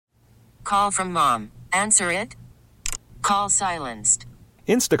call from mom. Answer it. Call silenced.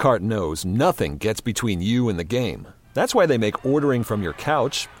 Instacart knows nothing gets between you and the game. That's why they make ordering from your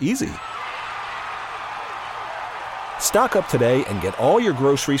couch easy. Stock up today and get all your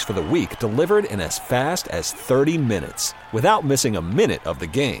groceries for the week delivered in as fast as 30 minutes without missing a minute of the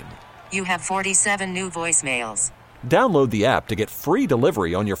game. You have 47 new voicemails. Download the app to get free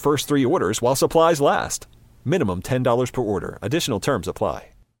delivery on your first 3 orders while supplies last. Minimum $10 per order. Additional terms apply.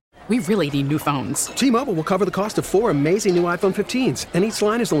 We really need new phones. T-Mobile will cover the cost of 4 amazing new iPhone 15s, and each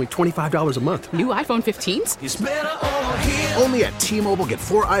line is only $25 a month. New iPhone 15s? It's better over here. Only at T-Mobile, get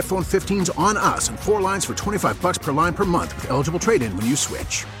 4 iPhone 15s on us and 4 lines for $25 per line per month with eligible trade-in when you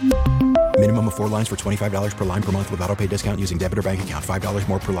switch. Minimum of 4 lines for $25 per line per month with autopay discount using debit or bank account. $5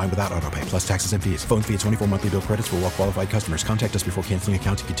 more per line without autopay, plus taxes and fees. Phone fee at 24 monthly bill credits for well-qualified customers. Contact us before canceling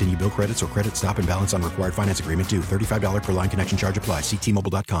account to continue bill credits or credit stop and balance on required finance agreement due. $35 per line connection charge applies. See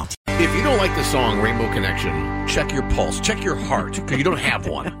T-Mobile.com. If you don't like the song Rainbow Connection, check your pulse, check your heart, because you don't have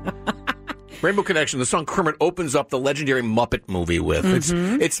one. Rainbow Connection, the song Kermit opens up the legendary Muppet movie with.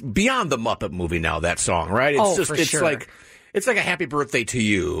 It's beyond the Muppet movie now, that song, right? It's like a happy birthday to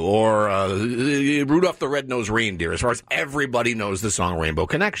you, or Rudolph the Red-Nosed Reindeer, as far as everybody knows the song Rainbow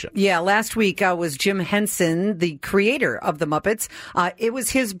Connection. Yeah, last week was Jim Henson, the creator of the Muppets. It was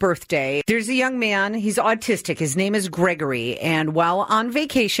his birthday. There's a young man, he's autistic. His name is Gregory, and while on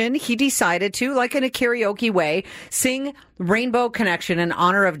vacation, he decided to, like in a karaoke way, sing Rainbow Connection in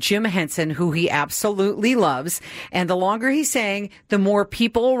honor of Jim Henson, who he absolutely loves. And the longer he sang, the more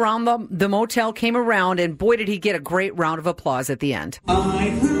people around the motel came around, and boy, did he get a great round of applause at the end.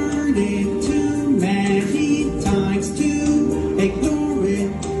 I've heard it too many times to ignore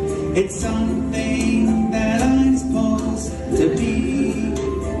it. It's something that I'm supposed to be.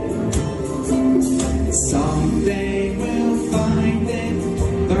 Someday we'll find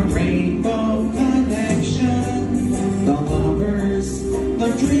it, the Rainbow Connection, the lovers,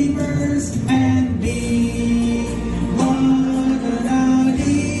 the dreamers, and me.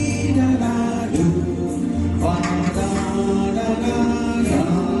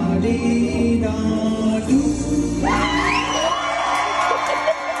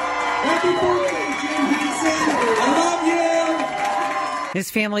 His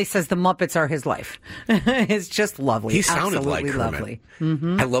family says the Muppets are his life. It's just lovely. He sounded absolutely like Kermit. Lovely.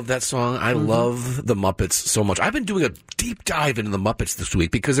 Mm-hmm. I love that song. I love the Muppets so much. I've been doing a deep dive into the Muppets this week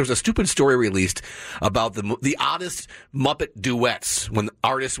because there was a stupid story released about the oddest Muppet duets when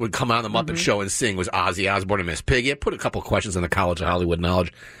artists would come on the Muppet Show and sing was Ozzy Osbourne and Miss Piggy. I put a couple questions in the College of Hollywood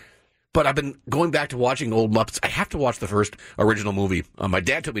Knowledge. But I've been going back to watching old Muppets. I have to watch the first original movie. My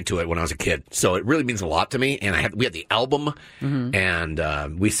dad took me to it when I was a kid, so it really means a lot to me. And we had the album,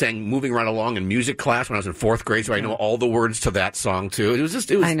 and we sang "Moving Right Along" in music class when I was in 4th grade, so I know all the words to that song too. It was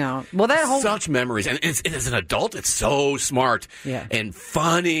I know. Well, that whole such memories, and as an adult, it's so smart and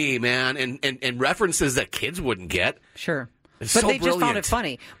funny, man, and references that kids wouldn't get. Sure. It's but so they just found it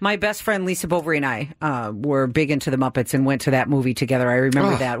funny. My best friend Lisa Bovary and I were big into the Muppets and went to that movie together. I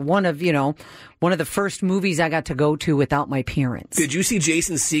remember that. One of the first movies I got to go to without my parents. Did you see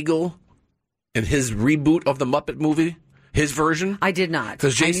Jason Segel and his reboot of the Muppet movie? His version? I did not.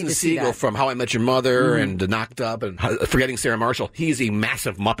 Because Jason Segel from How I Met Your Mother and Knocked Up and Forgetting Sarah Marshall, he's a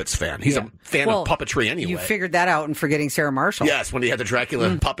massive Muppets fan. He's a fan of puppetry anyway. You figured that out in Forgetting Sarah Marshall. Yes, when he had the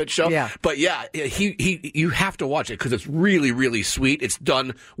Dracula puppet show. Yeah. But yeah, you have to watch it because it's really, really sweet. It's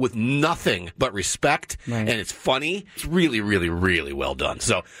done with nothing but respect, and it's funny. It's really, really, really well done.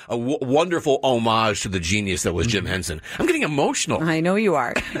 So a wonderful homage to the genius that was Jim Henson. I'm getting emotional. I know you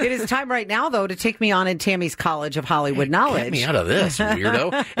are. It is time right now, though, to take me on in Tammy's College of Hollywood Knowledge. Get me out of this,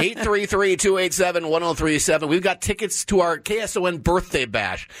 weirdo. 833-287-1037. We've got tickets to our KSON birthday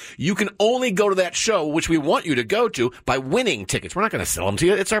bash. You can only go to that show, which we want you to go to, by winning tickets. We're not going to sell them to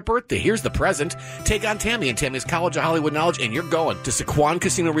you. It's our birthday. Here's the present. Take on Tammy and Tammy's College of Hollywood Knowledge, and you're going to Sequan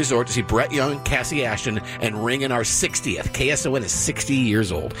Casino Resort to see Brett Young, Cassie Ashton, and ring in our 60th. KSON is 60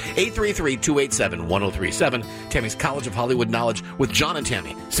 years old. 833-287-1037. Tammy's College of Hollywood Knowledge with John and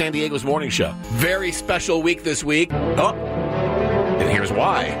Tammy, San Diego's morning show. Very special week this week. Oh, and here's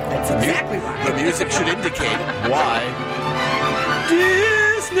why. That's exactly why. The music should indicate why.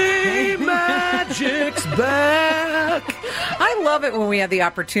 Disney Magic's back. I love it when we have the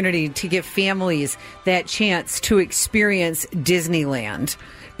opportunity to give families that chance to experience Disneyland,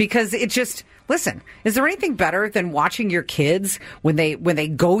 because it just... Listen, is there anything better than watching your kids when they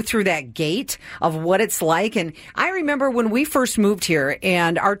go through that gate of what it's like? And I remember when we first moved here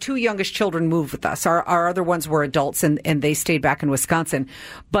and our 2 youngest children moved with us. Our other ones were adults and they stayed back in Wisconsin.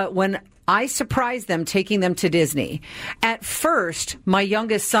 But when I surprised them taking them to Disney. At first, my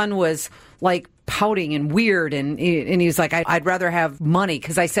youngest son was like pouting and weird, and he was like, I'd rather have money,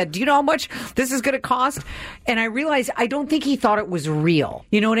 because I said, do you know how much this is going to cost? And I realized I don't think he thought it was real.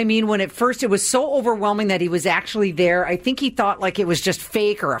 You know what I mean? When at first it was so overwhelming that he was actually there, I think he thought like it was just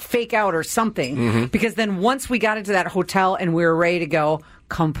fake or a fake out or something, because then once we got into that hotel and we were ready to go,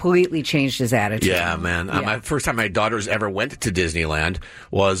 completely changed his attitude. Yeah, man. My first time my daughters ever went to Disneyland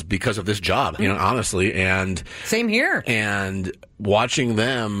was because of this job, honestly. And same here. And watching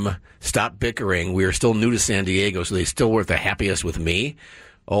them stop bickering, we were still new to San Diego, so they still were the happiest with me.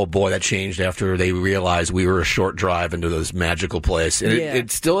 Oh, boy, that changed after they realized we were a short drive into this magical place. And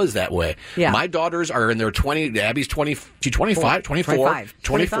it still is that way. Yeah. My daughters are in their 20. Abby's 20. She's 25, 24.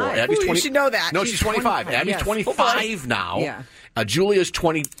 24. Abby's 20. You should know that. No, she's 25. Abby's 25 now. Yeah. Julia's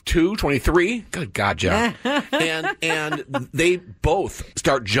 22, 23. Good God, Jeff. and they both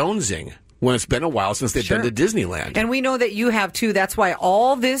start jonesing when it's been a while since they've been to Disneyland. And we know that you have too. That's why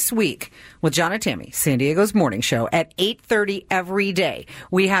all this week with John and Tammy, San Diego's morning show at 8:30 every day,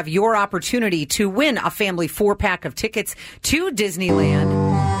 we have your opportunity to win a family 4-pack of tickets to Disneyland.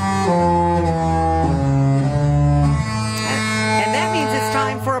 And that means it's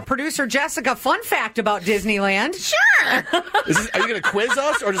time for a producer Jessica fun fact about Disneyland. Sure. Are you going to quiz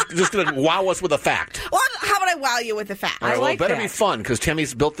us or just going to wow us with a fact? Well, how about I wow you with a fact? All right, well, it better be fun because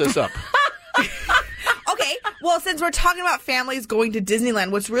Tammy's built this up. Okay, well, since we're talking about families going to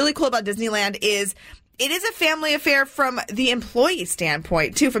Disneyland, what's really cool about Disneyland is it is a family affair from the employee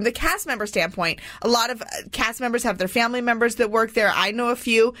standpoint, too, from the cast member standpoint. A lot of cast members have their family members that work there. I know a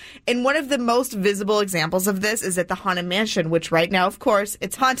few. And one of the most visible examples of this is at the Haunted Mansion, which right now, of course,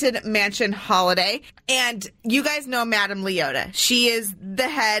 it's Haunted Mansion Holiday. And you guys know Madame Leota. She is the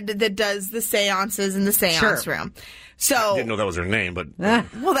head that does the seances in the seance room. So I didn't know that was her name, but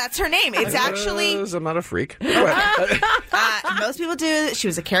well, that's her name. It's actually I'm not a freak. most people do. She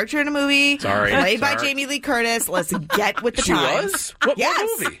was a character in a movie. Played by Jamie Lee Curtis. Let's get with the times. She was? Yes.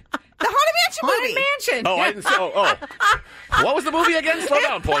 What movie? The Haunted Haunted Mansion. Mansion movie. Oh, I didn't see. What was the movie again? Slow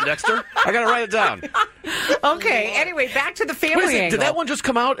down, Poindexter. I got to write it down. Okay. Anyway, back to the family angle. Did that one just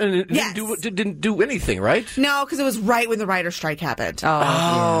come out and it didn't do anything, right? No, because it was right when the writer's strike happened.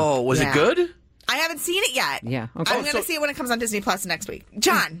 Was it good? I haven't seen it yet. Yeah. Okay. I'm going to see it when it comes on Disney Plus next week.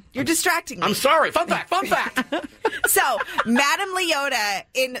 John, you're distracting me. I'm sorry. Fun fact. So, Madame Leota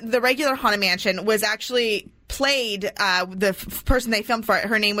in the regular Haunted Mansion was actually played, the person they filmed for it,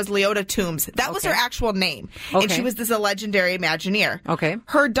 her name was Leota Toombs. That was her actual name. Okay. And she was this legendary Imagineer. Okay.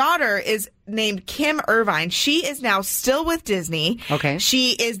 Her daughter is named Kim Irvine. She is now still with Disney. Okay.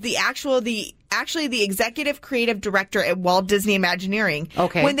 She is actually the executive creative director at Walt Disney Imagineering.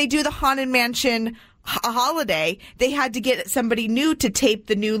 Okay. When they do the Haunted Mansion holiday, they had to get somebody new to tape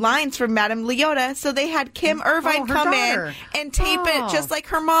the new lines from Madame Leota, so they had Kim Irvine come in and tape it just like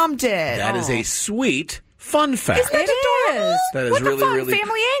her mom did. That is a sweet fun fact. Isn't that adorable? That is what really, the fun really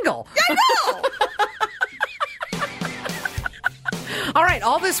family angle. I know. All right,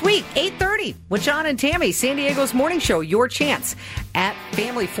 all this week, 8:30 with John and Tammy, San Diego's morning show. Your chance at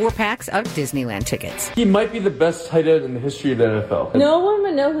family 4-packs of Disneyland tickets. He might be the best tight end in the history of the NFL. No one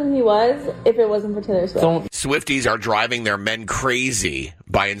would know who he was if it wasn't for Taylor Swift. Swifties are driving their men crazy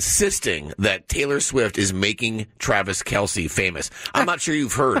by insisting that Taylor Swift is making Travis Kelce famous. I'm not sure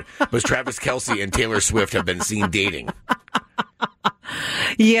you've heard, but Travis Kelce and Taylor Swift have been seen dating.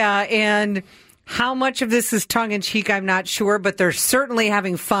 Yeah, and how much of this is tongue-in-cheek, I'm not sure, but they're certainly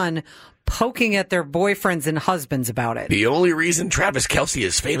having fun poking at their boyfriends and husbands about it. The only reason Travis Kelce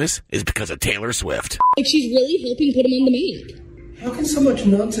is famous is because of Taylor Swift. Like she's really helping put him on the map. How can so much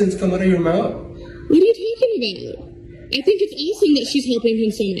nonsense come out of your mouth? What are you talking about? I think it's awesome that she's helping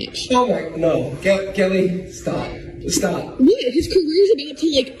him so much. Oh my, no. Kelly, stop. Stop. What? His career's about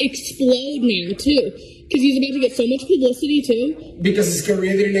to, explode now, too. Because he's about to get so much publicity, too. Because his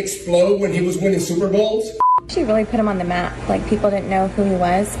career didn't explode when he was winning Super Bowls? She really put him on the map. People didn't know who he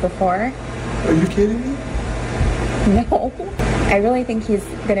was before. Are you kidding me? No. I really think he's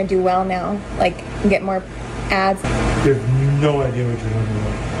going to do well now. Get more ads. You have no idea what you're talking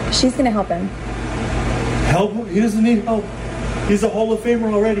about. She's going to help him. Help him? He doesn't need help. He's a Hall of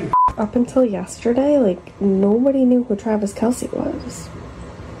Famer already. Up until yesterday, nobody knew who Travis Kelce was.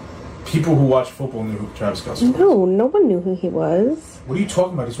 People who watch football knew who Travis Kelce was. No, no one knew who he was. What are you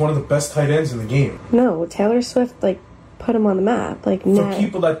talking about? He's one of the best tight ends in the game. No, Taylor Swift, put him on the map. For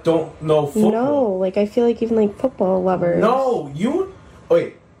people that don't know football. No, I feel like even, football lovers. No, you...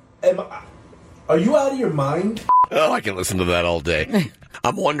 Wait, are you out of your mind? Oh, I can listen to that all day.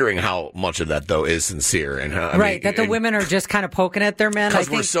 I'm wondering how much of that, though, is sincere. And how, that the women are just kind of poking at their men. Because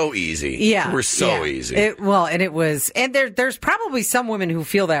we're so easy. Yeah. We're so easy. And there's probably some women who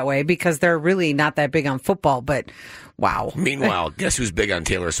feel that way because they're really not that big on football, but wow. Meanwhile, guess who's big on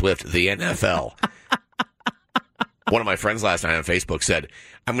Taylor Swift? The NFL. One of my friends last night on Facebook said,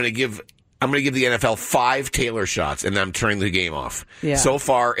 I'm going to give the NFL 5 Taylor shots, and then I'm turning the game off. Yeah. So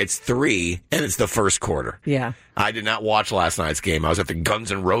far, it's 3, and it's the first quarter. Yeah. I did not watch last night's game. I was at the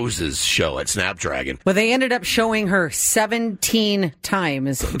Guns N' Roses show at Snapdragon. Well, they ended up showing her 17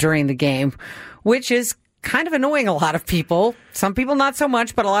 times during the game, which is kind of annoying a lot of people. Some people not so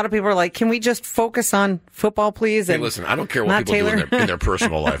much, but a lot of people are like, can we just focus on football, please? Hey, listen, I don't care what people do in their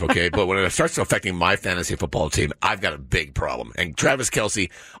personal life, okay? But when it starts affecting my fantasy football team, I've got a big problem. And Travis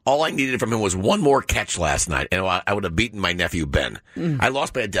Kelce, all I needed from him was one more catch last night, and I would have beaten my nephew, Ben. I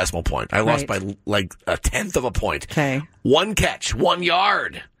lost by a decimal point. I lost by like a 1/10 of a point. Okay. 1 catch, 1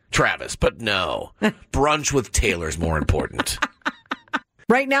 yard, Travis. But no, brunch with Taylor's more important.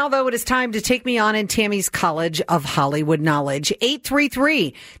 Right now, though, it is time to take me on in Tammy's College of Hollywood Knowledge.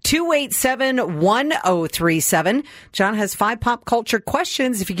 833-287-1037. John has 5 pop culture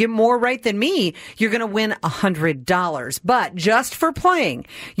questions. If you get more right than me, you're going to win $100. But just for playing,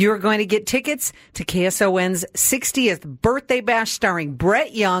 you're going to get tickets to KSON's 60th birthday bash starring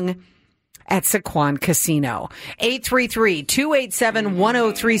Brett Young at Sequan Casino.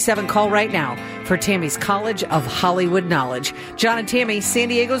 833-287-1037. Call right now for Tammy's College of Hollywood Knowledge. John and Tammy, San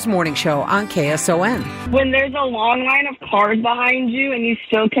Diego's morning show on KSON. When there's a long line of cars behind you and you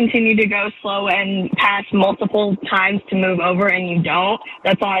still continue to go slow and pass multiple times to move over and you don't,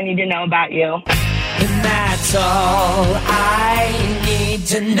 that's all I need to know about you. And that's all I need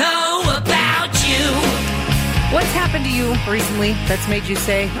to know about you. What's happened to you recently that's made you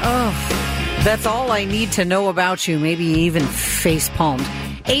say, oh, that's all I need to know about you, maybe even face-palmed?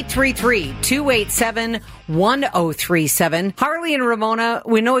 833-287-1037. Harley and Ramona,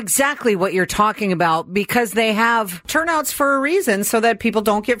 we know exactly what you're talking about because they have turnouts for a reason so that people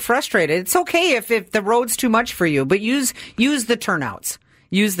don't get frustrated. It's okay if the road's too much for you, but use the turnouts.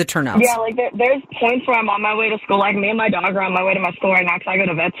 Use the turnouts. Yeah, like there's points where I'm on my way to school. Like me and my dog are on my way to my school right now because I go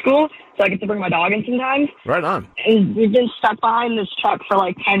to vet school, so I get to bring my dog in sometimes. Right on. And we've been stuck behind this truck for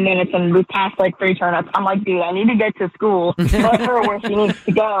like 10 minutes, and we've passed like 3 turnouts. I'm like, dude, I need to get to school, let her where she needs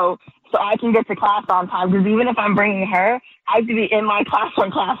to go, so I can get to class on time. Because even if I'm bringing her, I have to be in my class when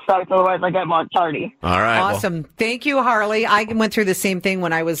class starts, otherwise I get marked tardy. All right. Awesome. Thank you, Harley. I went through the same thing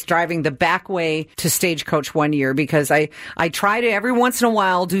when I was driving the back way to Stagecoach one year because I try to every once in a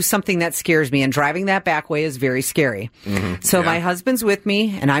while do something that scares me, and driving that back way is very scary. Mm-hmm. So my husband's with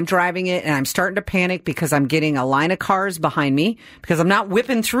me and I'm driving it and I'm starting to panic because I'm getting a line of cars behind me because I'm not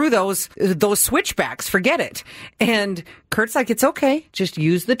whipping through those switchbacks. Forget it. And Kurt's like, it's okay. Just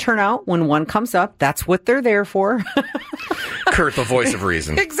use the turnout when one comes up. That's what they're there for. Kurt, the voice of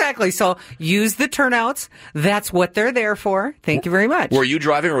reason. Exactly. So use the turnouts. That's what they're there for. Thank you very much. Were you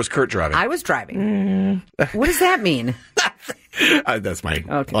driving or was Kurt driving? I was driving. What does that mean? That's my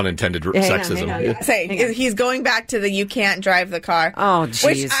unintended sexism. Hang on. Say, he's going back to the you can't drive the car. Oh, jeez.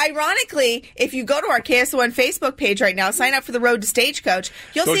 Which, ironically, if you go to our KSON Facebook page right now, sign up for the Road to Stagecoach,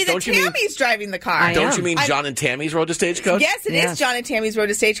 you'll see that Tammy's driving the car. Don't you mean John and Tammy's Road to Stagecoach? Yes, it is John and Tammy's Road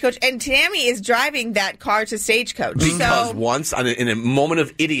to Stagecoach, and Tammy is driving that car to Stagecoach. Because once, in a moment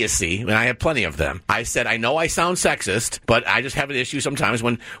of idiocy, and I have plenty of them, I said, I know I sound sexist, but I just have an issue sometimes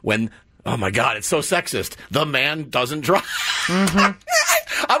when oh my God, it's so sexist. The man doesn't drive.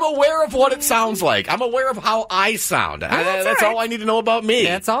 Mm-hmm. I'm aware of what it sounds like. I'm aware of how I sound. That's all I need to know about me.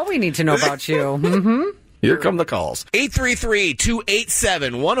 That's all we need to know about you. Mm-hmm. Here come the calls.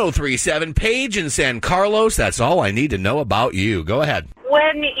 833-287-1037. Paige in San Carlos. That's all I need to know about you. Go ahead.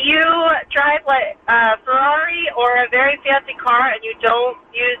 When you drive like a Ferrari or a very fancy car and you don't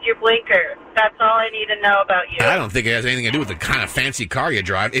use your blinker, that's all I need to know about you. I don't think it has anything to do with the kind of fancy car you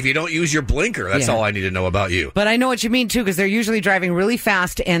drive. If you don't use your blinker, that's all I need to know about you. But I know what you mean, too, because they're usually driving really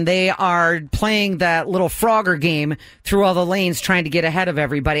fast and they are playing that little Frogger game through all the lanes trying to get ahead of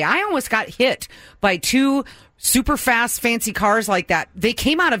everybody. I almost got hit by 2 super fast, fancy cars like that. They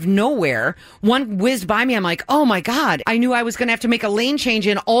came out of nowhere. One whizzed by me. I'm like, oh my God. I knew I was going to have to make a lane change,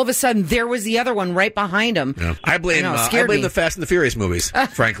 and all of a sudden there was the other one right behind him. Yeah. I blame the Fast and the Furious movies,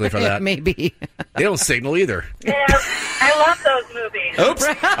 frankly, for that. Maybe. They don't signal either. Yeah, I love those movies. Oops.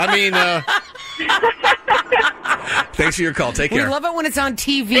 I mean, thanks for your call. Take care. We love it when it's on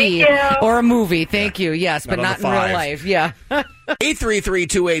TV or a movie. Thank you. Yes, but not in real life. Yeah.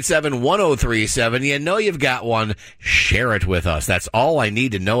 833-287-1037. You know you've got one. Share it with us. That's all I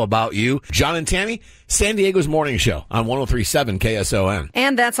need to know about you. John and Tammy, San Diego's morning show on 1037 KSON.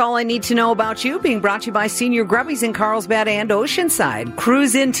 And that's all I need to know about you, being brought to you by Senior Grubbies in Carlsbad and Oceanside.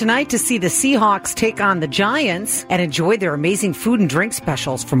 Cruise in tonight to see the Seahawks take on the Giants and enjoy their amazing food and drink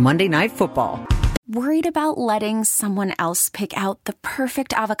specials for Monday Night Football. Worried about letting someone else pick out the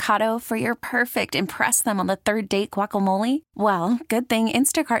perfect avocado for your perfect impress them on the third date guacamole? Well, good thing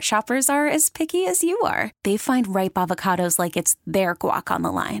Instacart shoppers are as picky as you are. They find ripe avocados like it's their guac on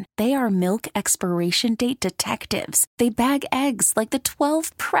the line. They are milk expiration date detectives. They bag eggs like the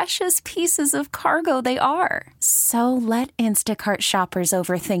 12 precious pieces of cargo they are. So let Instacart shoppers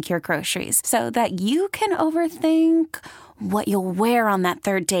overthink your groceries so that you can overthink what you'll wear on that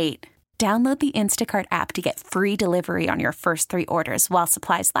third date. Download the Instacart app to get free delivery on your first 3 orders while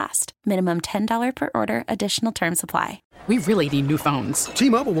supplies last. Minimum $10 per order. Additional terms apply. We really need new phones.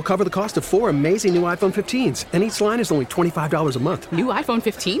 T-Mobile will cover the cost of 4 amazing new iPhone 15s, and each line is only $25 a month. New iPhone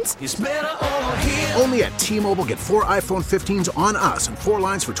 15s? It's better over here. Only at T-Mobile, get 4 iPhone 15s on us and 4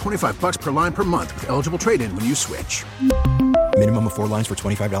 lines for $25 per line per month with eligible trade-in when you switch. Minimum of 4 lines for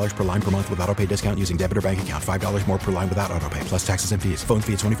 $25 per line per month with autopay discount using debit or bank account. $5 more per line without autopay, plus taxes and fees. Phone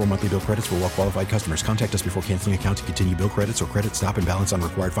fee at 24 monthly bill credits for well-qualified customers. Contact us before canceling account to continue bill credits or credit stop and balance on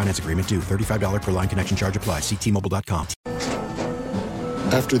required finance agreement due. $35 per line connection charge applies. See T-Mobile.com.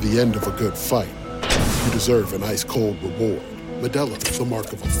 After the end of a good fight, you deserve an ice-cold reward. Modelo is the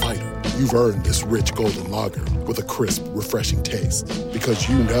mark of a fighter. You've earned this rich golden lager with a crisp, refreshing taste. Because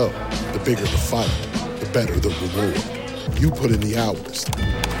you know, the bigger the fight, the better the reward. You put in the hours,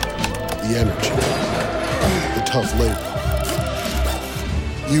 the energy, the tough labor.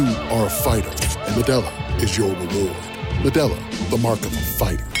 You are a fighter, and Modelo is your reward. Modelo, the mark of a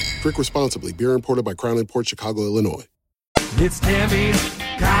fighter. Drink responsibly. Beer imported by Crown Imports, Chicago, Illinois. It's Tammy's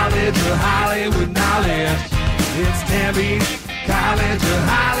College of Hollywood Knowledge. It's Tammy's College of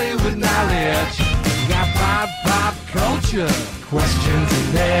Hollywood Knowledge. You got pop culture questions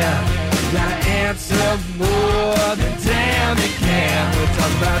in there. You gotta answer more than Tammy can. We're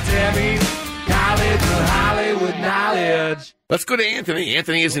talking about Tammy's College of Hollywood Knowledge. Let's go to Anthony.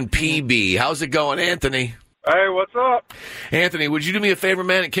 Anthony is in PB. How's it going, Anthony? Hey, what's up? Anthony, would you do me a favor,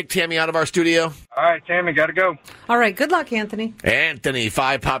 man, and kick Tammy out of our studio? All right, Tammy, gotta go. All right, good luck, Anthony. Anthony,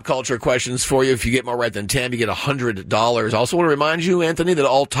 5 pop culture questions for you. If you get more right than Tammy, you get $100. Also want to remind you, Anthony, that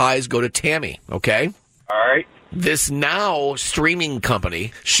all ties go to Tammy, okay? All right. This Now streaming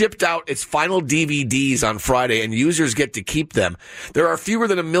company shipped out its final DVDs on Friday, and users get to keep them. There are fewer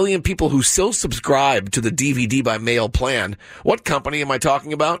than 1 million people who still subscribe to the DVD by mail plan. What company am I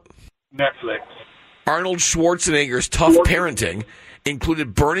talking about? Netflix. Arnold Schwarzenegger's tough parenting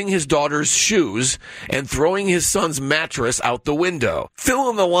included burning his daughter's shoes and throwing his son's mattress out the window. Fill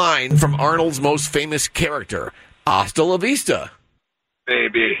in the line from Arnold's most famous character, Hasta la vista.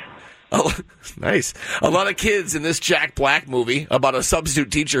 Baby. Oh, nice. A lot of kids in this Jack Black movie about a substitute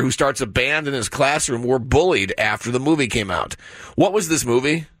teacher who starts a band in his classroom were bullied after the movie came out. What was this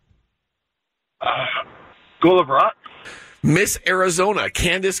movie? School of Rock. Miss Arizona,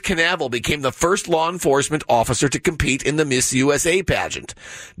 Candace Canaveral, became the first law enforcement officer to compete in the Miss USA pageant.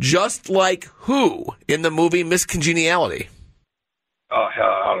 Just like who in the movie Miss Congeniality? Oh, hell,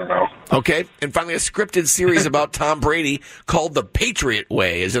 I don't know. Okay. And finally, a scripted series about Tom Brady called The Patriot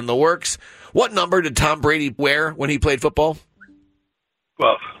Way is in the works. What number did Tom Brady wear when he played football?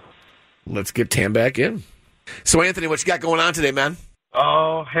 12. Let's get Tam back in. So, Anthony, what you got going on today, man?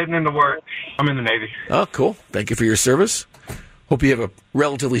 Oh, heading into work. I'm in the Navy. Oh, cool. Thank you for your service. Hope you have a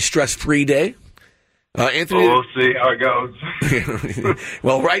relatively stress-free day. Anthony, we'll see how it goes.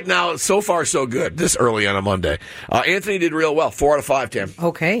 Well, right now, so far, so good. This early on a Monday. Anthony did real well. 4 out of 5, Tim.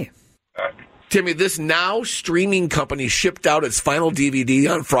 Okay. Timmy, this Now streaming company shipped out its final DVD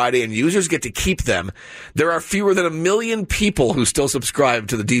on Friday, and users get to keep them. There are fewer than 1 million people who still subscribe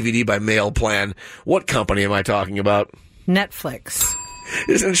to the DVD by mail plan. What company am I talking about? Netflix.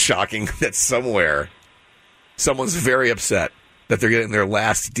 Isn't it shocking that somewhere someone's very upset that they're getting their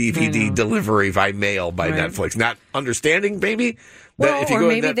last DVD delivery by mail by Netflix? Not understanding, maybe? Well, or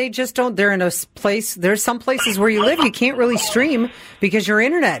maybe they just don't. They're in a place. There's some places where you live you can't really stream because your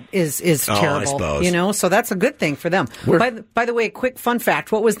internet is terrible. I suppose. You know, so that's a good thing for them. By the way, a quick fun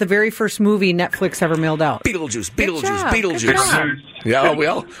fact: what was the very first movie Netflix ever mailed out? Beetlejuice. Yeah,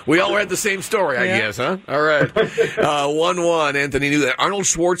 we all read the same story, I guess, huh? All right. 1-1. Anthony knew that Arnold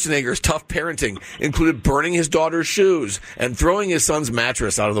Schwarzenegger's tough parenting included burning his daughter's shoes and throwing his son's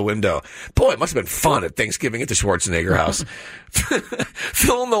mattress out of the window. Boy, it must have been fun at Thanksgiving at the Schwarzenegger house.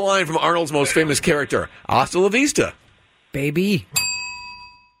 Fill in the line from Arnold's most famous character, Hasta la vista. baby.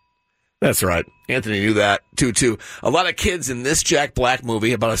 That's right. Anthony knew that, too. A lot of kids in this Jack Black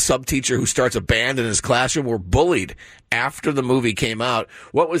movie about a sub-teacher who starts a band in his classroom were bullied after the movie came out.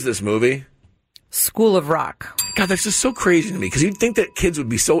 What was this movie? School of Rock. God, that's just so crazy to me because you'd think that kids would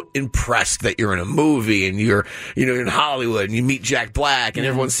be so impressed that you're in a movie and you're in Hollywood and you meet Jack Black and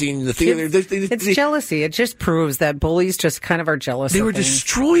everyone's seeing you in the theater. It's jealousy. It just proves that bullies just kind of are jealous. They were things.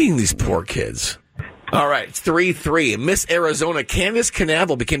 destroying these poor kids. All right, it's 3-3. Miss Arizona Candace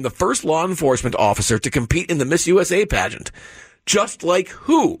Canaveral became the first law enforcement officer to compete in the Miss USA pageant. Just like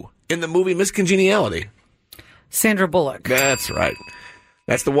who in the movie Miss Congeniality? Sandra Bullock. That's right.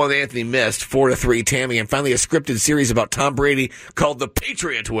 That's the one that Anthony missed. 4-3, Tammy. And finally, a scripted series about Tom Brady called The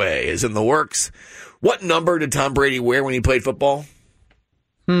Patriot Way is in the works. What number did Tom Brady wear when he played football?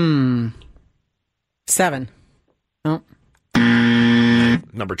 7. Oh.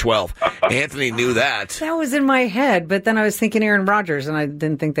 Number 12. Anthony knew that. That was in my head, but then I was thinking Aaron Rodgers, and I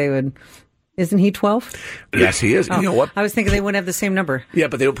didn't think they would. Isn't he 12? Yes, he is. Oh, you know what? I was thinking they wouldn't have the same number. Yeah,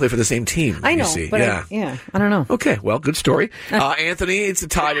 but they don't play for the same team. I know, you see. but Yeah. I don't know. Okay, well, good story. Anthony, it's a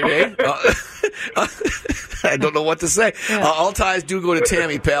tie today. I don't know what to say. All ties do go to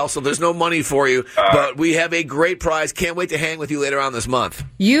Tammy, pal, so there's no money for you. But we have a great prize. Can't wait to hang with you later on this month.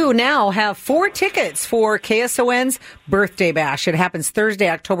 You now have 4 tickets for KSON's Birthday Bash. It happens Thursday,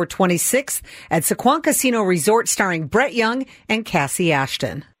 October 26th at Sequan Casino Resort, starring Brett Young and Cassie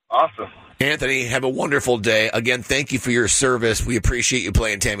Ashton. Awesome. Anthony, have a wonderful day. Again, thank you for your service. We appreciate you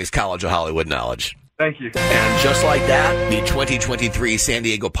playing Tammy's College of Hollywood Knowledge. Thank you. And just like that, the 2023 San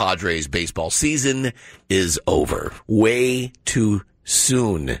Diego Padres baseball season is over. Way too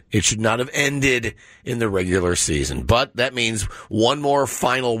soon. It should not have ended in the regular season. But that means one more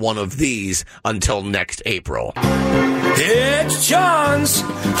final one of these until next April. It's John's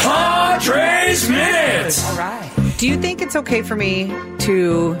Padres Minute. All right. Do you think it's okay for me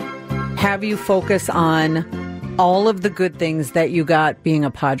to have you focus on all of the good things that you got being a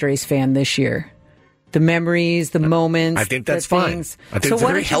Padres fan this year? The memories, the moments. I think that's fine. I think it's a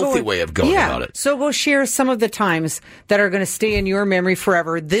very healthy way of going about it. So go share some of the times that are going to stay in your memory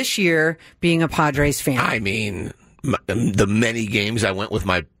forever this year being a Padres fan. I mean, the many games I went with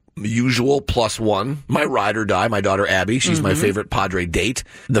my usual +1, my ride or die, my daughter Abby. She's my favorite Padre date.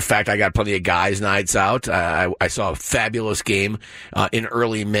 The fact I got plenty of guys' nights out. I saw a fabulous game in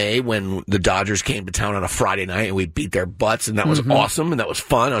early May when the Dodgers came to town on a Friday night and we beat their butts, and that was awesome and that was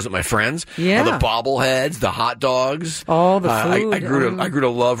fun. I was with my friends. Yeah. The bobbleheads, the hot dogs. All the food. I grew to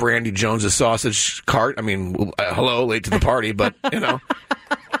love Randy Jones's sausage cart. I mean, hello, late to the party, but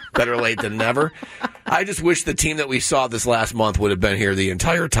better late than never. I just wish the team that we saw this last month would have been here the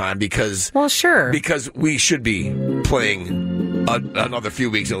entire time because... Well, sure. Because we should be playing another few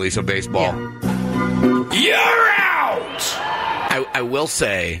weeks at least of baseball. Yeah. You're out! I will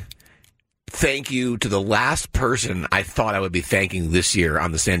say thank you to the last person I thought I would be thanking this year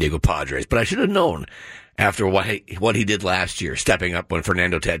on the San Diego Padres, but I should have known after what he did last year, stepping up when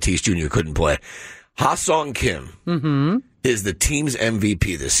Fernando Tatis Jr. couldn't play. Ha-Sung Kim is the team's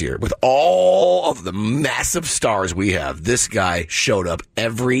MVP this year. With all of the massive stars we have, this guy showed up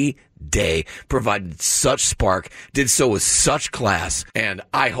every day, provided such spark, did so with such class, and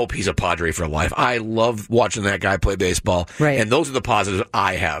I hope he's a Padre for life. I love watching that guy play baseball, and those are the positives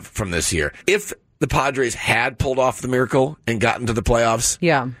I have from this year. If the Padres had pulled off the miracle and gotten to the playoffs,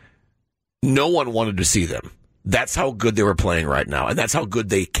 no one wanted to see them. That's how good they were playing right now, and that's how good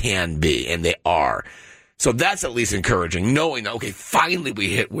they can be, and they are. So that's at least encouraging, knowing that, okay, finally we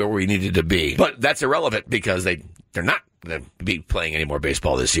hit where we needed to be. But that's irrelevant because they're not going to be playing any more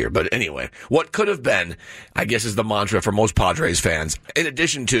baseball this year. But anyway, what could have been, I guess, is the mantra for most Padres fans, in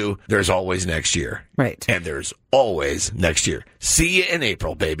addition to there's always next year. Right. And there's always next year. See you in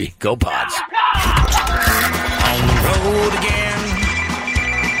April, baby. Go Pods. On the road again.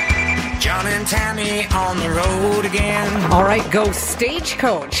 John and Tammy on the road again. All right, go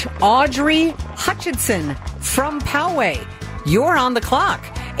Stagecoach. Audrey Hutchinson from Poway. You're on the clock.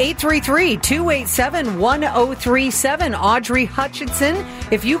 833-287-1037. Audrey Hutchinson.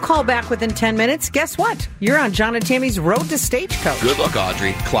 If you call back within 10 minutes, guess what? You're on John and Tammy's Road to Stagecoach. Good luck,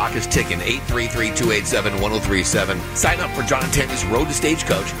 Audrey. Clock is ticking. 833-287-1037. Sign up for John and Tammy's Road to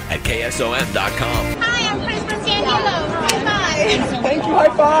Stagecoach at KSON.com. Hi, I'm Chris from San Diego. High five. Thank you.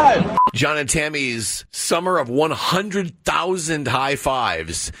 High five. John and Tammy's summer of 100,000 high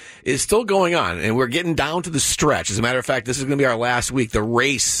fives is still going on, and we're getting down to the stretch. As a matter of fact, this is going to be our last week, the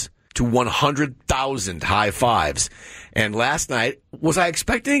race to 100,000 high fives. And last night, was I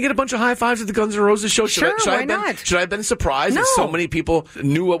expecting to get a bunch of high fives at the Guns N' Roses show? Sure, why not? Should I have been surprised No. that so many people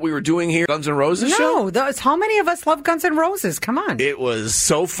knew what we were doing here at Guns N' Roses show? No, how many of us love Guns N' Roses? Come on. It was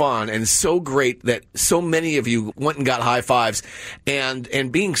so fun and so great that so many of you went and got high fives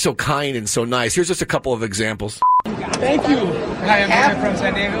and being so kind and so nice. Here's just a couple of examples. Thank you. Hi, I'm from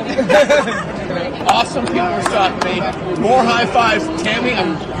San Diego. Awesome people were stopping me. More high fives. Tammy,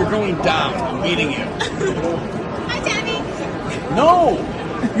 you're going down. I'm beating you. Hi, Tammy. No!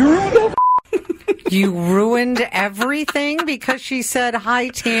 You ruined it. You ruined everything because she said, hi,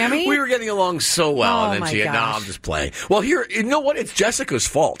 Tammy? We were getting along so well. Oh, and then my she had, no, gosh. I'm just playing. Well, here, you know what? It's Jessica's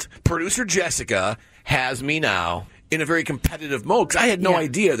fault. Producer Jessica has me now in a very competitive mode because I had no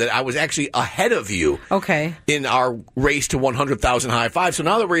idea that I was actually ahead of you in our race to 100,000 high fives. So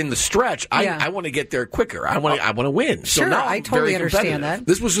now that we're in the stretch, I want to get there quicker. I want to win. Sure, so now I I'm totally very understand competitive. that.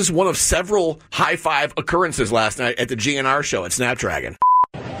 This was just one of several high five occurrences last night at the GNR show at Snapdragon.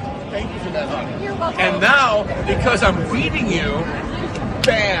 Thank you for that, honey. You're welcome. And now, because I'm beating you,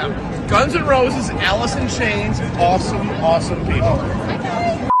 bam! Guns N' Roses, Alice in Chains, awesome people.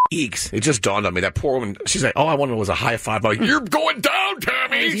 Eeks. It just dawned on me. That poor woman, she's like, all I wanted was a high five. I'm like, you're going down,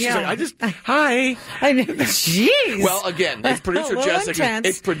 Tammy. She's like, hi. Jeez. Well, again, it's producer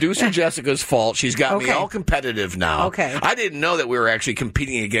Jessica's fault. She's got me all competitive now. Okay. I didn't know that we were actually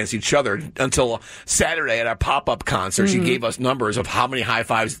competing against each other until Saturday at our pop-up concert. She gave us numbers of how many high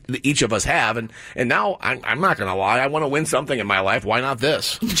fives each of us have. And now, I'm not going to lie, I want to win something in my life. Why not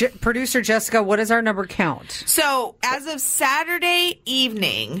this? Producer Jessica, what is our number count? So, as of Saturday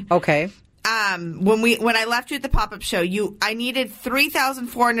evening, okay. When I left you at the pop-up show, I needed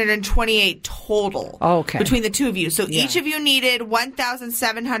 3,428 total. Okay. Between the two of you. So each of you needed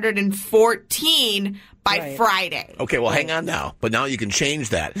 1,714 by Friday. Okay, well, hang on now. But now you can change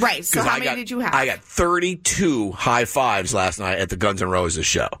that. Right. So how many did you have? I got 32 high fives last night at the Guns N' Roses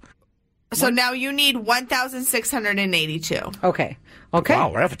show. So now you need 1,682. Okay. Okay.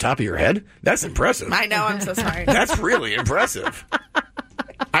 Wow, right off the top of your head? That's impressive. I know, I'm so sorry. That's really impressive.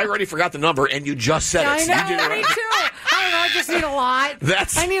 I already forgot the number, and you just said it. I know, You did it right. me too. I don't know, I just need a lot.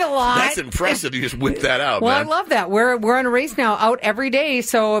 I need a lot. That's impressive. You just whipped that out, Well, man. I love that. We're on a race now, out every day.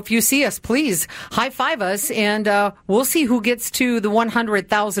 So if you see us, please high five us, and we'll see who gets to the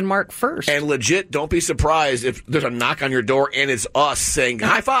 100,000 mark first. And legit, don't be surprised if there's a knock on your door and it's us saying,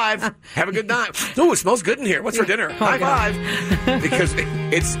 high five, have a good night. Ooh, it smells good in here. What's for dinner? High five. Because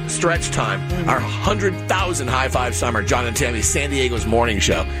it's stretch time. Our 100,000 high five summer, John and Tammy, San Diego's morning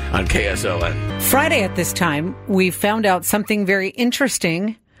show on KSON. Friday at this time, we found out something very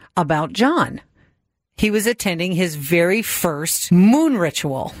interesting about John. He was attending his very first moon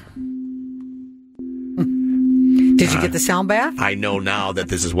ritual. Did you get the sound bath? I know now that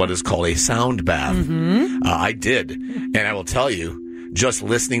this is what is called a sound bath. I did. And I will tell you, just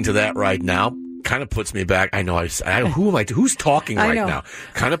listening to that right now kind of puts me back. I know. Who's talking right now?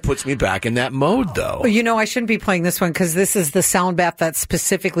 Kind of puts me back in that mode, though. Well, you know, I shouldn't be playing this one because this is the sound bath that's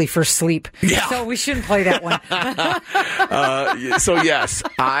specifically for sleep. Yeah. So we shouldn't play that one. So yes,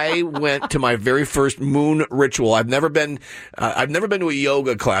 I went to my very first moon ritual. I've never been to a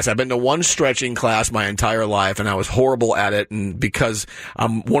yoga class. I've been to one stretching class my entire life, and I was horrible at it. And because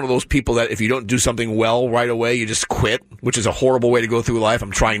I'm one of those people that if you don't do something well right away, you just quit, which is a horrible way to go through life. I'm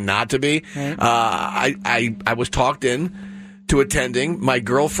trying not to be. Right. I was talked in to attending. My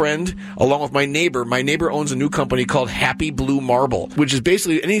girlfriend, along with my neighbor owns a new company called Happy Blue Marble, which is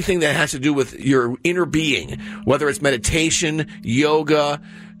basically anything that has to do with your inner being, whether it's meditation, yoga,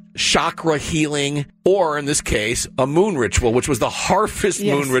 chakra healing, or in this case, a moon ritual, which was the harvest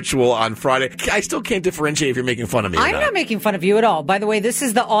moon ritual on Friday. I still can't differentiate if you're making fun of me or I'm not making fun of you at all. By the way, this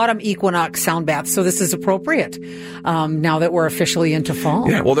is the autumn equinox sound bath, so this is appropriate now that we're officially into fall.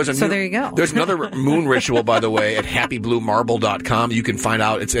 Yeah, well, there you go. There's another moon ritual, by the way, at happybluemarble.com. You can find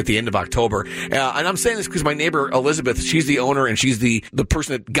out. It's at the end of October. And I'm saying this because my neighbor, Elizabeth, she's the owner and she's the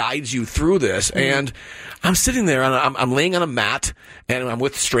person that guides you through this. And I'm sitting there and I'm laying on a mat and I'm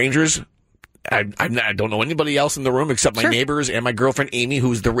with strangers. I don't know anybody else in the room except my neighbors and my girlfriend Amy,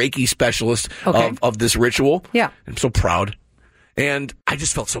 who's the Reiki specialist of this ritual. Yeah. I'm so proud. And I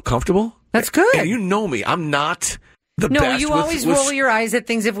just felt so comfortable. That's good. And you know me. I'm not the best. No, you always roll your eyes at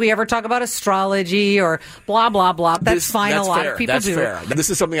things if we ever talk about astrology or blah, blah, blah. That's fine. A lot of people do. That's fair.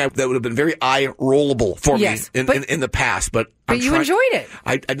 This is something that would have been very eye-rollable for me in the past. But you enjoyed it.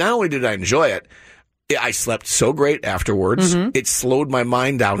 I not only did I enjoy it, I slept so great afterwards. It slowed my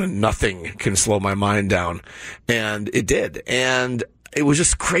mind down, and nothing can slow my mind down. And it did. And it was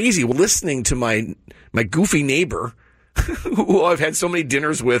just crazy listening to my goofy neighbor who I've had so many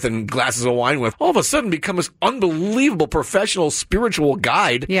dinners with and glasses of wine with, all of a sudden become this unbelievable professional spiritual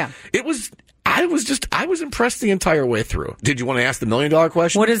guide. Yeah. I was impressed the entire way through. Did you want to ask the $1 million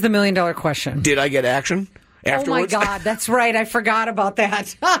question? What is the $1 million question? Did I get action afterwards? Oh my God, that's right. I forgot about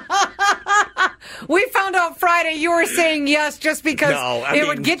that. We found out Friday you were saying yes just because it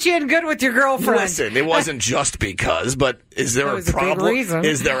would get you in good with your girlfriend. Listen, it wasn't just because, but is there a That was a big problem? reason.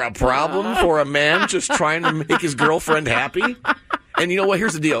 Is there a problem for a man just trying to make his girlfriend happy? And you know what?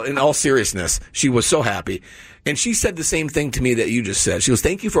 Here's the deal. In all seriousness, she was so happy. And she said the same thing to me that you just said. She goes,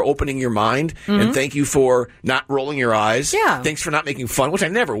 thank you for opening your mind, and thank you for not rolling your eyes. Yeah. Thanks for not making fun, which I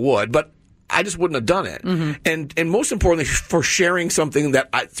never would, but I just wouldn't have done it. And most importantly, for sharing something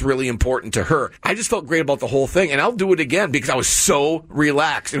that's really important to her. I just felt great about the whole thing, and I'll do it again because I was so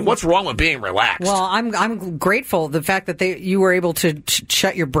relaxed. And what's wrong with being relaxed? Well, I'm grateful. The fact that you were able to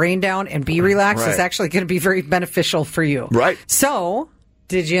shut your brain down and be relaxed is actually going to be very beneficial for you. Right. So,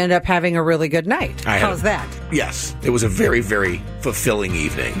 did you end up having a really good night? How's that? Yes. It was a very, very fulfilling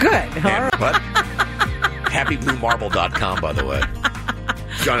evening. Good. And what? HappyBlueMarble.com, by the way.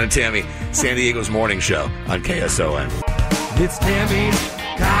 John and Tammy, San Diego's morning show on KSON. It's Tammy's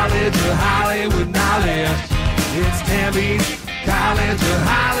College of Hollywood Knowledge. It's Tammy's College of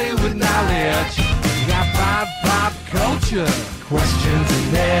Hollywood Knowledge. You got pop culture questions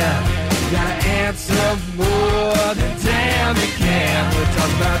in there. You gotta answer more than Tammy can. We're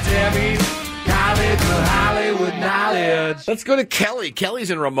talking about Tammy's College of Hollywood Knowledge. Let's go to Kelly. Kelly's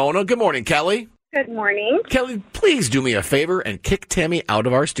in Ramona. Good morning, Kelly. Good morning. Kelly, please do me a favor and kick Tammy out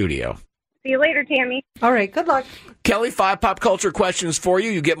of our studio. See you later, Tammy. All right, good luck. Kelly, 5 pop culture questions for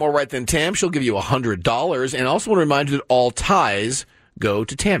you. You get more right than Tam. She'll give you $100. And I also want to remind you that all ties go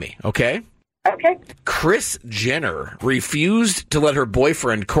to Tammy, okay? Okay. Kris Jenner refused to let her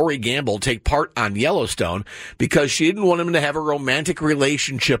boyfriend, Corey Gamble, take part on Yellowstone because she didn't want him to have a romantic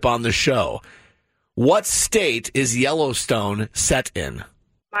relationship on the show. What state is Yellowstone set in?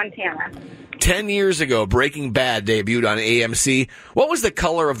 Montana. 10 years ago, Breaking Bad debuted on AMC. What was the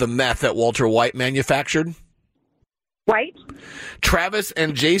color of the meth that Walter White manufactured? White. Travis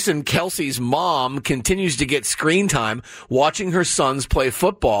and Jason Kelce's mom continues to get screen time watching her sons play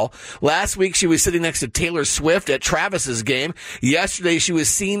football. Last week, she was sitting next to Taylor Swift at Travis's game. Yesterday, she was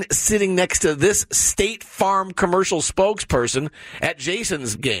seen sitting next to this State Farm commercial spokesperson at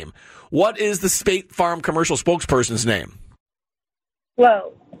Jason's game. What is the State Farm commercial spokesperson's name?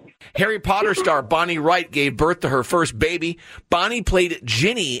 Whoa. Harry Potter star Bonnie Wright gave birth to her first baby. Bonnie played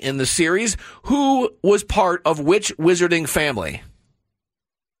Ginny in the series. Who was part of which wizarding family?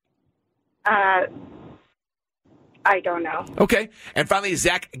 I don't know. Okay. And finally,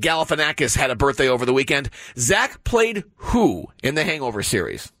 Zach Galifianakis had a birthday over the weekend. Zach played who in the Hangover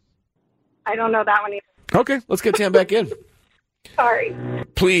series? I don't know that one either. Okay, let's get Tam back in. Sorry.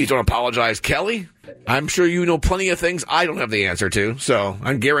 Please don't apologize, Kelly. I'm sure you know plenty of things I don't have the answer to, so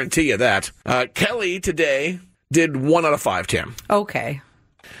I guarantee you that. Kelly today did 1 out of 5, Tim. Okay.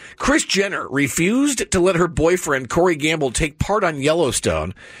 Kris Jenner refused to let her boyfriend, Corey Gamble, take part on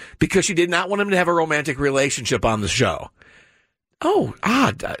Yellowstone because she did not want him to have a romantic relationship on the show. Oh,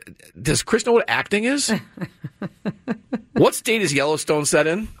 odd. Does Chris know what acting is? What state is Yellowstone set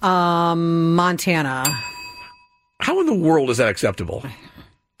in? Montana. How in the world is that acceptable?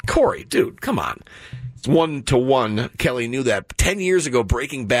 Corey, dude, come on. It's 1-1. Kelly knew that. 10 years ago,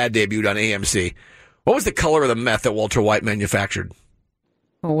 Breaking Bad debuted on AMC. What was the color of the meth that Walter White manufactured?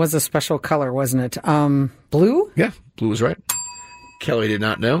 Well, it was a special color, wasn't it? Blue? Yeah, blue was right. Kelly did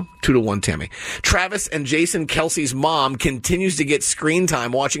not know. 2-1, Tammy. Travis and Jason Kelce's mom continues to get screen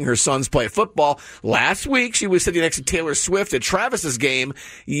time watching her sons play football. Last week, she was sitting next to Taylor Swift at Travis's game.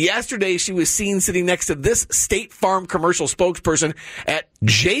 Yesterday, she was seen sitting next to this State Farm commercial spokesperson at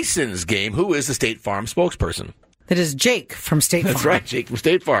Jason's game. Who is the State Farm spokesperson? It is Jake from State Farm. That's right, Jake from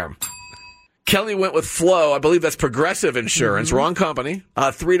State Farm. Kelly went with Flo. I believe that's Progressive Insurance. Mm-hmm. Wrong company.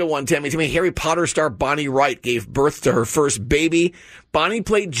 3-1, Tammy. Harry Potter star Bonnie Wright gave birth to her first baby. Bonnie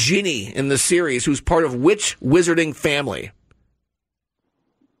played Ginny in the series, who's part of which wizarding family?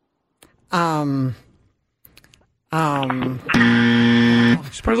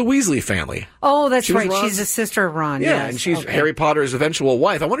 She's part of the Weasley family. Oh, that's right. She's a sister of Ron. Yeah, yes. and she's Harry Potter's eventual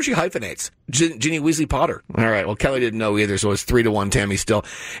wife. I wonder if she hyphenates. Ginny Weasley Potter. All right, well, Kelly didn't know either, so it's 3-1, Tammy still.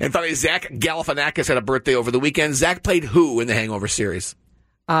 And finally, Zach Galifianakis had a birthday over the weekend. Zach played who in the Hangover series?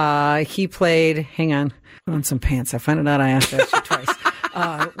 He played, hang on, put on some pants. I found out I asked that twice.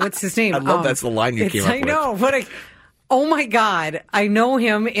 What's his name? I love that's the line you came up with. I know. Oh, my God. I know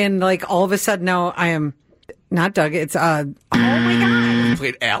him, and, all of a sudden now I am... Not Doug. It's, oh, my God. You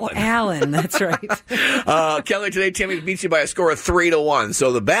played Alan. Alan, that's right. Kelly, today Tammy beats you by a score of 3-1.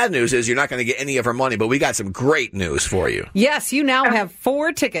 So the bad news is you're not going to get any of her money, but we got some great news for you. Yes, you now have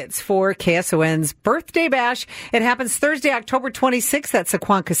 4 tickets for KSON's Birthday Bash. It happens Thursday, October 26th at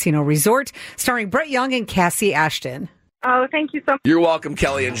Sequan Casino Resort, starring Brett Young and Cassie Ashton. Oh, thank you so much. You're welcome,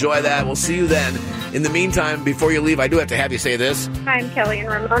 Kelly. Enjoy that. We'll see you then. In the meantime, before you leave, I do have to have you say this. I'm Kelly and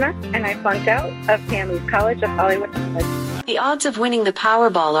Ramona, and I flunked out of Tammy's College of Hollywood. The odds of winning the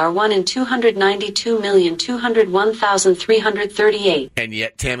Powerball are 1 in 292,201,338. And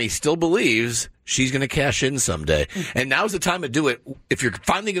yet Tammy still believes she's going to cash in someday. And now's the time to do it. If you're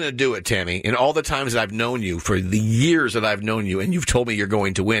finally going to do it, Tammy, in all the times that I've known you, for the years that I've known you, and you've told me you're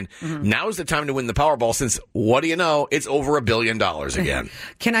going to win, now is the time to win the Powerball, since, what do you know, it's over $1 billion again.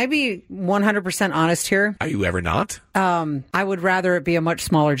 Can I be 100% honest here? Are you ever not? I would rather it be a much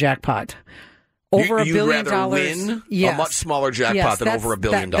smaller jackpot. Over $1 billion. You'd rather win a much smaller jackpot than over $1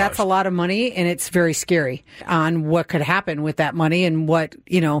 billion. That's a lot of money, and it's very scary on what could happen with that money and what,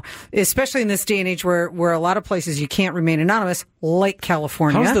 especially in this day and age where a lot of places you can't remain anonymous, like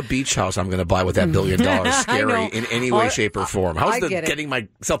California. How's the beach house I'm going to buy with that $1 billion scary in any way, shape, or form? How's getting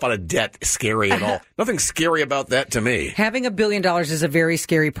myself out of debt scary at all? Nothing scary about that to me. Having $1 billion is a very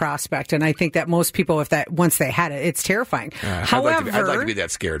scary prospect, and I think that most people, once they had it, it's terrifying. However, I'd like to be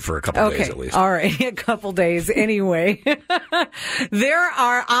that scared for a couple days at least. All right. A couple days anyway. There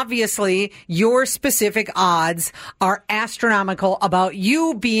are obviously your specific odds are astronomical about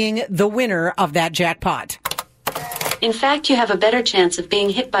you being the winner of that jackpot. In fact, you have a better chance of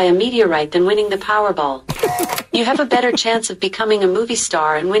being hit by a meteorite than winning the Powerball. You have a better chance of becoming a movie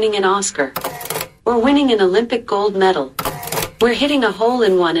star and winning an Oscar. Or winning an Olympic gold medal. We're hitting a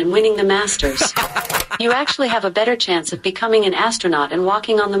hole-in-one and winning the Masters. You actually have a better chance of becoming an astronaut and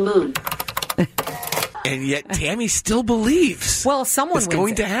walking on the moon. And yet Tammy still believes it's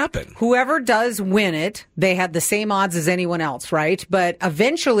going to happen. Whoever does win it, they had the same odds as anyone else, right? But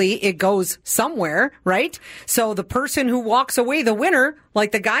eventually it goes somewhere, right? So the person who walks away the winner,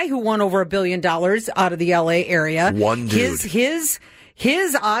 like the guy who won over $1 billion out of the LA area, one dude.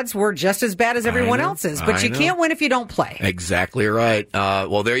 His odds were just as bad as everyone else's, but you can't win if you don't play. Exactly right.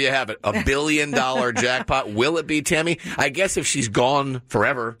 Well, there you have it. $1 billion jackpot. Will it be Tammy? I guess if she's gone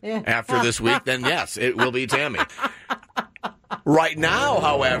forever after this week, then yes, it will be Tammy. Right now,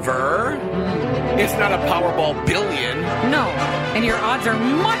 however, it's not a Powerball billion. No, and your odds are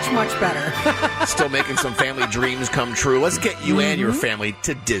much, much better. Still making some family dreams come true. Let's get you and your family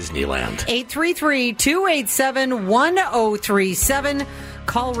to Disneyland. 833-287-1037.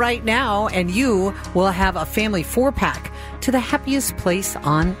 Call right now, and you will have a family 4-pack to the happiest place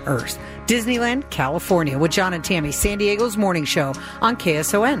on earth. Disneyland, California, with John and Tammy, San Diego's morning show on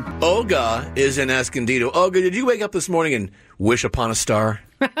KSON. Olga is in Escondido. Olga, did you wake up this morning and wish upon a star?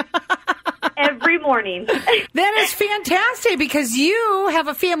 Every morning. That is fantastic, because you have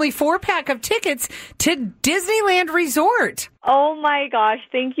a family 4-pack of tickets to Disneyland Resort. Oh my gosh,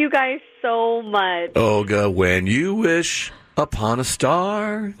 thank you guys so much. Olga, when you wish upon a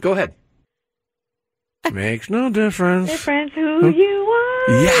star. Go ahead. Makes no difference. Who you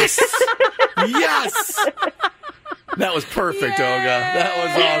are. Yes. Yes. That was perfect, Yay! Olga. That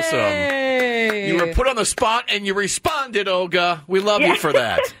was awesome. You were put on the spot and you responded, Olga. We love you for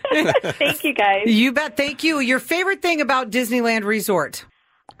that. Thank you, guys. You bet. Thank you. Your favorite thing about Disneyland Resort?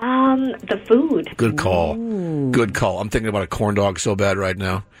 The food. Good call. Ooh. Good call. I'm thinking about a corn dog so bad right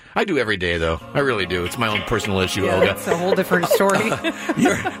now. I do every day, though. I really do. It's my own personal issue, Olga. It's a whole different story.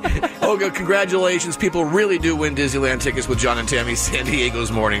 Olga, congratulations. People really do win Disneyland tickets with John and Tammy, San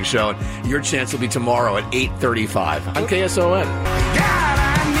Diego's morning show. Your chance will be tomorrow at 8:35 on KSON. God, I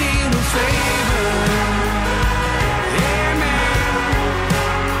need a favor. Yeah, man.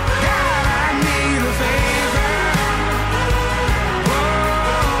 God, I need a favor.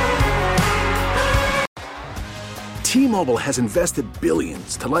 T-Mobile has invested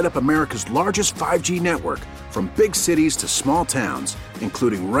billions to light up America's largest 5G network, from big cities to small towns,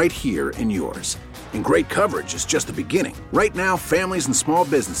 including right here in yours. And great coverage is just the beginning. Right now, families and small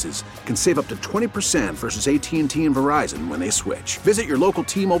businesses can save up to 20% versus AT&T and Verizon when they switch. Visit your local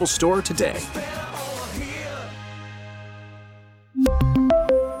T-Mobile store today.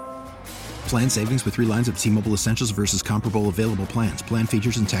 Plan savings with 3 lines of T-Mobile Essentials versus comparable available plans. Plan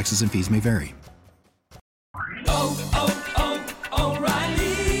features and taxes and fees may vary.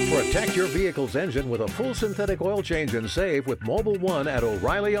 We're at Protect your vehicle's engine with a full synthetic oil change and save with Mobile One at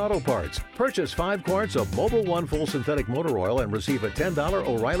O'Reilly Auto Parts. Purchase 5 quarts of Mobile One full synthetic motor oil and receive a $10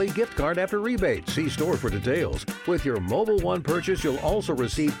 O'Reilly gift card after rebate. See store for details. With your Mobile One purchase, you'll also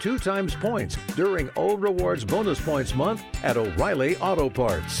receive 2 times points during O Rewards Bonus Points Month at O'Reilly Auto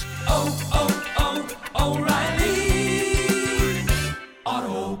Parts. O'Reilly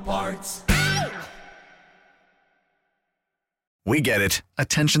Auto Parts. We get it.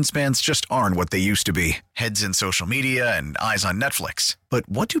 Attention spans just aren't what they used to be. Heads in social media and eyes on Netflix. But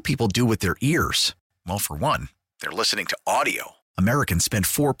what do people do with their ears? Well, for one, they're listening to audio. Americans spend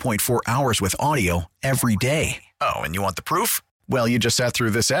 4.4 hours with audio every day. Oh, and you want the proof? Well, you just sat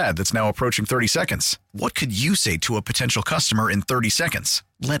through this ad that's now approaching 30 seconds. What could you say to a potential customer in 30 seconds?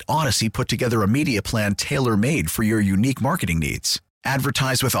 Let Odyssey put together a media plan tailor-made for your unique marketing needs.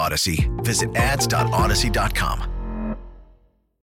 Advertise with Odyssey. Visit ads.odyssey.com.